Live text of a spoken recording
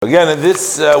Again, in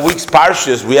this week's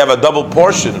parshas, we have a double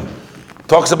portion.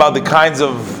 Talks about the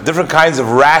different kinds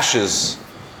of rashes.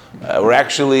 Were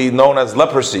actually known as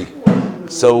leprosy.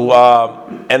 So,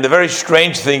 and the very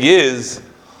strange thing is,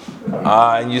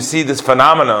 and you see this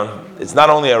phenomenon. It's not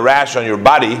only a rash on your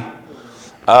body.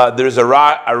 There's a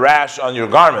rash on your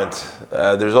garment.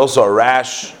 There's also a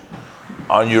rash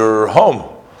on your home,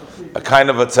 a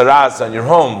kind of a tzaras on your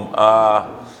home.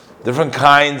 Different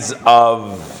kinds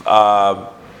of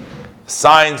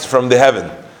signs from the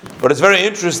heaven. But it's very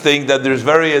interesting that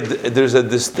there's a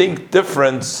distinct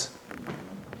difference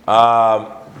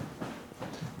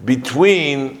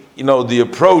between the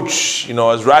approach,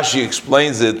 as Rashi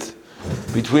explains it,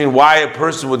 between why a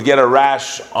person would get a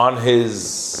rash on his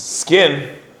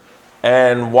skin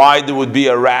and why there would be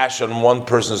a rash on one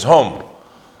person's home.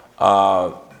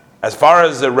 As far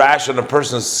as a rash on a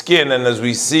person's skin, and as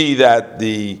we see that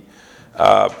the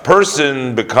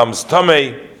person becomes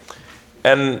tamei,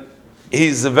 and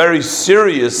he's a very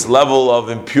serious level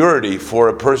of impurity for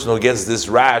a person who gets this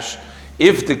rash.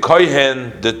 If the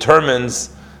kohen determines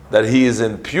that he is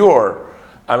impure,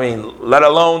 let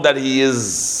alone that he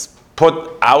is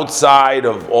put outside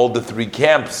of all the three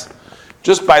camps,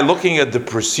 just by looking at the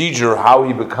procedure, how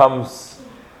he becomes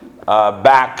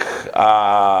back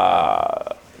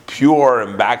pure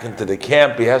and back into the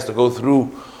camp, he has to go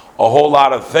through a whole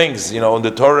lot of things. And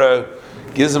the Torah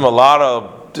gives him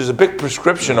there's a big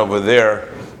prescription over there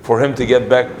for him to get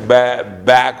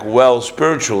back well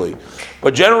spiritually.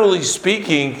 But generally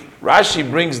speaking, Rashi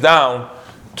brings down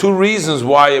two reasons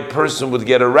why a person would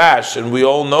get a rash, and we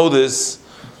all know this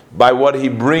by what he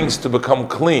brings to become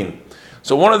clean.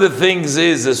 So one of the things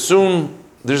is,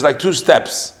 there's like two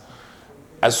steps.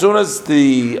 As soon as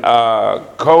the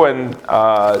Kohen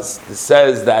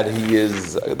says that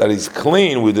he's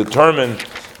clean, we determine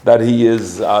that he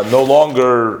is no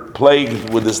longer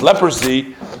plagued with this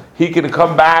leprosy, he can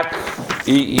come back.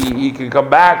 He can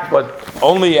come back, but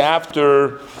only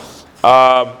after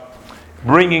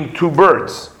bringing two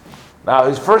birds. Now,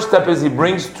 his first step is he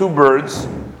brings two birds.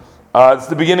 It's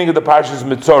the beginning of the Parshas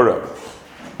Mitzorah,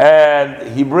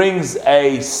 and he brings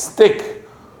a stick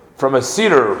from a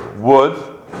cedar wood.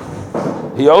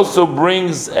 He also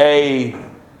brings a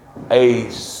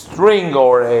string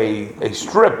or a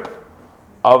strip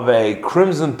of a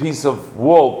crimson piece of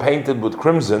wool painted with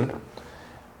crimson,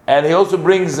 and he also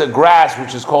brings a grass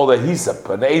which is called a hyssop,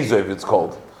 an azoiv it's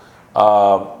called.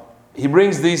 He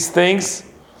brings these things,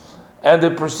 and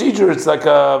the procedure, it's like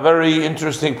a very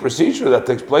interesting procedure that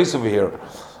takes place over here.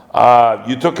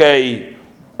 You took a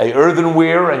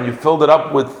earthenware and you filled it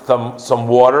up with some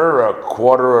water, a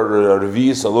quarter or a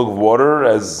revius, a lug of water,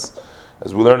 as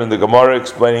we learned in the Gemara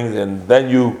explaining, and then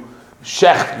you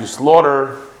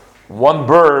slaughter one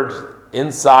bird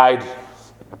inside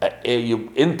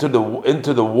into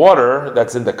the water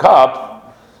that's in the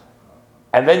cup,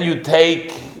 and then you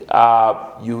take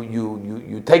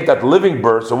you take that living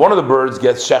bird. So one of the birds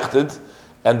gets shechted,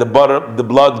 and the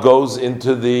blood goes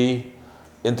into the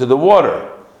water.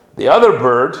 The other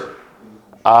bird,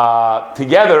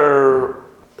 together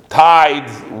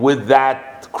tied with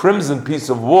that crimson piece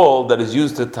of wool that is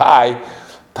used to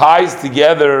ties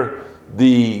together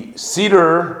the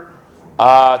cedar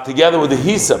together with the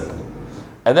hyssop,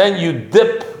 and then you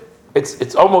dip.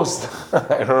 It's almost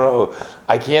I don't know.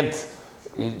 I can't.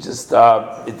 You just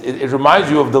it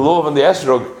reminds you of the lulav and the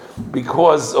esrog,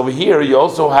 because over here you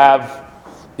also have,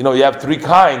 you have three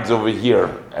kinds over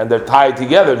here, and they're tied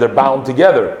together. They're bound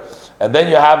together, and then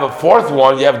you have a fourth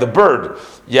one. You have the bird.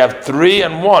 You have three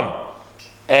and one,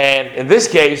 and in this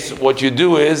case, what you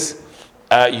do is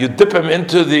you dip him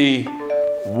into the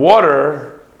water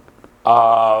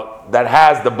that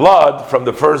has the blood from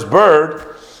the first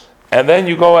bird, and then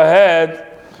you go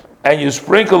ahead and you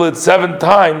sprinkle it 7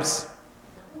 times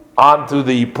onto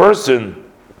the person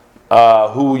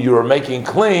who you're making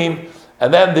clean,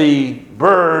 and then the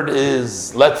bird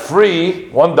is let free.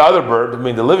 The other bird,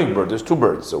 the living bird, there's 2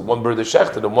 birds, so one bird is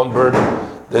shechted and one bird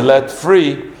they let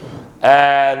free,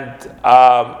 and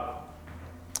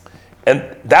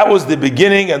that was the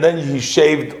beginning, and then he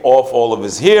shaved off all of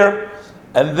his hair.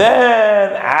 And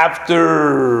then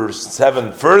after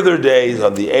 7 further days,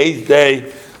 on the 8th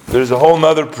day, there's a whole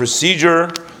nother procedure.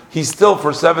 He's still,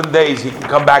 for 7 days, he can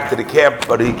come back to the camp,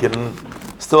 but he can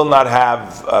still not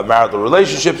have marital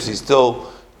relationships. He's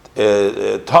still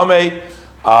tamei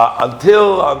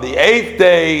until on the 8th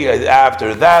day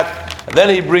after that. And then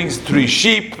he brings 3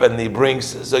 sheep, and he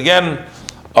brings, again,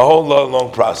 a whole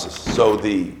long process. So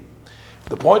the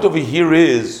point over here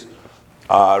is,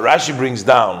 Rashi brings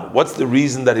down, what's the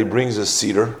reason that he brings a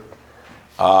cedar?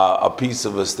 a piece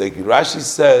of a stick? Rashi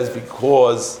says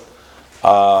because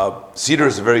cedar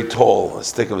is very tall, a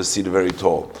stick of a cedar very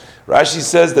tall. Rashi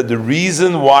says that the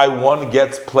reason why one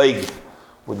gets plagued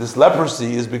with this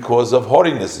leprosy is because of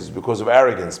haughtiness, is because of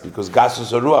arrogance, because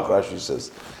gasus haruach, Rashi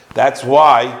says. That's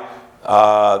why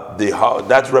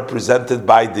that's represented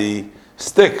by the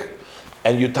stick.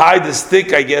 And you tie the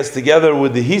stick, I guess, together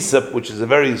with the hyssop, which is a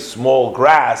very small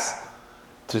grass,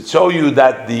 to show you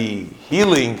that the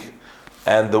healing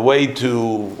and the way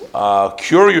to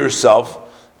cure yourself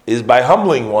is by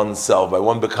humbling oneself, by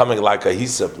one becoming like a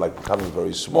hyssop, like becoming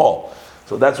very small.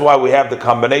 So that's why we have the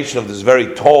combination of this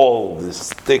very tall, this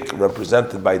stick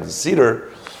represented by the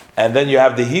cedar, and then you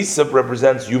have the hyssop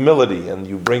represents humility, and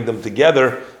you bring them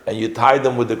together and you tie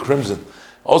them with the crimson.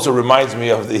 Also reminds me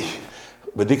of the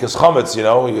Bedikas Chometz,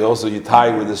 you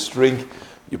tie with a string,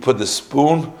 you put the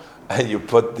spoon, and you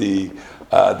put the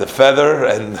feather,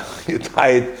 and you tie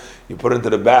it, you put it into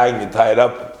the bag, and you tie it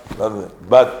up.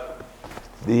 But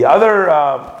the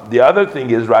other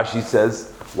thing is, Rashi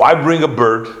says, why bring a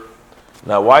bird?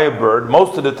 Now, why a bird?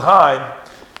 Most of the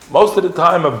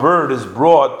time, a bird is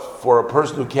brought for a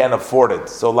person who can't afford it.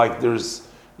 So, like, there's,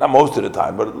 not most of the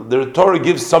time, but the Torah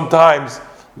gives sometimes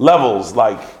levels,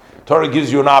 like, Torah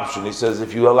gives you an option. He says,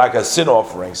 if you are like a sin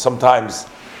offering, sometimes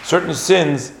certain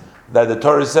sins that the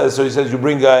Torah says, so he says you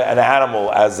bring an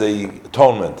animal as a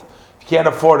atonement. If you can't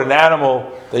afford an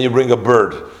animal, then you bring a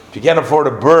bird. If you can't afford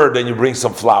a bird, then you bring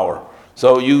some flour.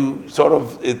 So you sort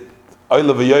of, it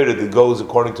goes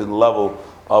according to the level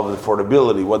of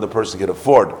affordability, what the person can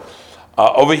afford.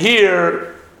 Over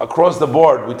here, across the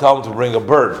board, we tell them to bring a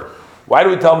bird. Why do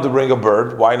we tell them to bring a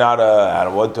bird? Why not an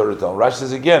animal? What Torah tell them? Rashi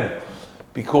says again,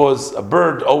 because a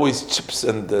bird always chips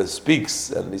and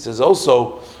speaks. And he says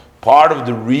also, part of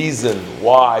the reason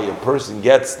why a person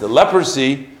gets the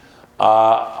leprosy, this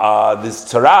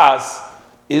tzaras,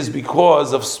 is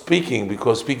because of speaking,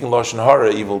 because speaking Lashon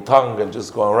Hara, evil tongue, and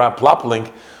just going around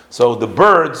plopping. So the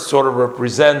bird sort of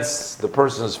represents the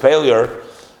person's failure.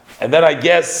 And then I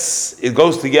guess it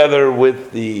goes together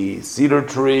with the cedar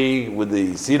tree, with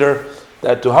the cedar,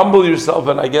 that to humble yourself,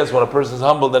 and I guess when a person's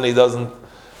humble, then he doesn't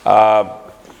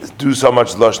do so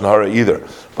much Lashon Hara either.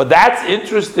 But that's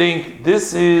interesting.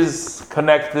 This is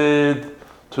connected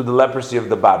to the leprosy of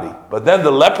the body. But then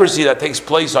the leprosy that takes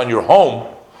place on your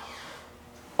home,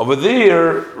 over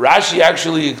there, Rashi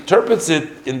actually interprets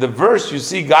it in the verse. You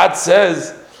see, God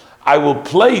says, I will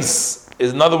place,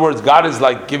 in other words, God is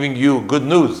like giving you good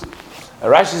news. And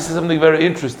Rashi says something very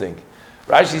interesting.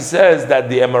 Rashi says that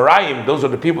the Emirayim, those are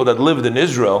the people that lived in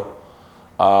Israel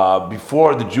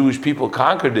before the Jewish people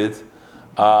conquered it,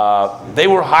 they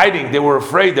were hiding, they were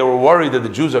afraid, they were worried that the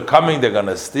Jews are coming, they're going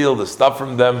to steal the stuff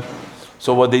from them.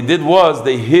 So what they did was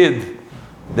they hid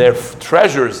their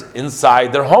treasures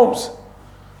inside their homes,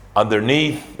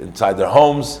 underneath, inside their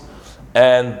homes.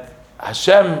 And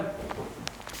Hashem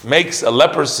makes a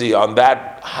leprosy on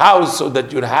that house so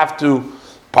that you'd have to,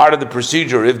 part of the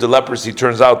procedure, if the leprosy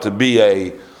turns out to be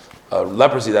a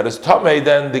leprosy that is tamei,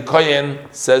 then the kohen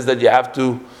says that you have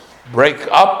to break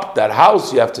up that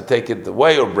house, you have to take it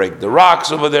away or break the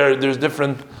rocks over there. There's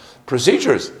different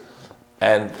procedures.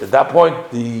 And at that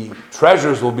point, the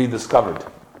treasures will be discovered.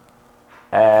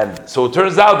 And so it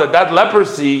turns out that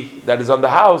leprosy that is on the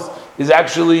house is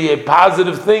actually a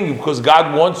positive thing because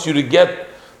God wants you to get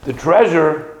the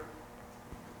treasure.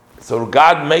 So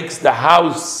God makes the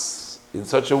house in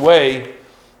such a way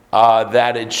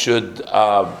that it should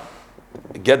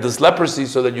get this leprosy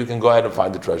so that you can go ahead and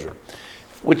find the treasure.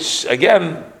 Which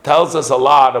again tells us a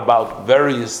lot about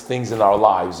various things in our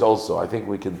lives also. I think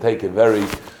we can take a very,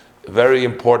 very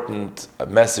important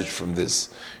message from this.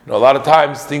 A lot of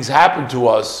times things happen to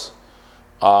us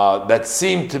that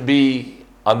seem to be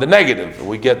on the negative.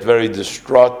 We get very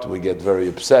distraught, we get very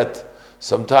upset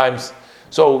sometimes.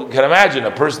 So you can imagine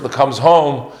a person that comes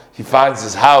home, he finds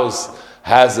his house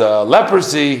has a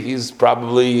leprosy, he's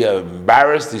probably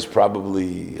embarrassed, he's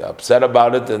probably upset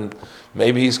about it, and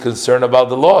maybe he's concerned about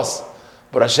the loss.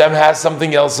 But Hashem has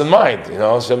something else in mind.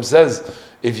 Hashem says,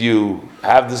 if you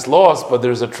have this loss, but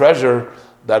there's a treasure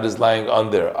that is lying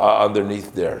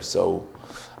underneath there. So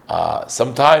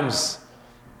sometimes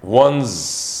one's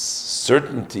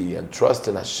certainty and trust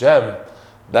in Hashem,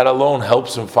 that alone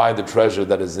helps him find the treasure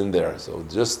that is in there. So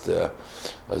just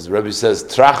as the Rebbe says,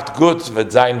 tracht gut,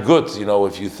 wird sein gut.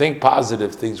 If you think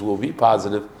positive, things will be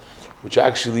positive, which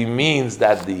actually means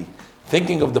that the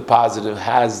thinking of the positive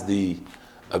has the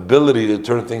ability to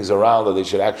turn things around, that they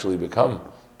should actually become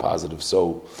positive.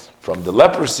 So from the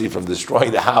leprosy, from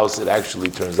destroying the house, it actually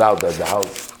turns out that the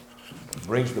house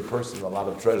brings the person a lot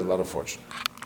of treasure, a lot of fortune.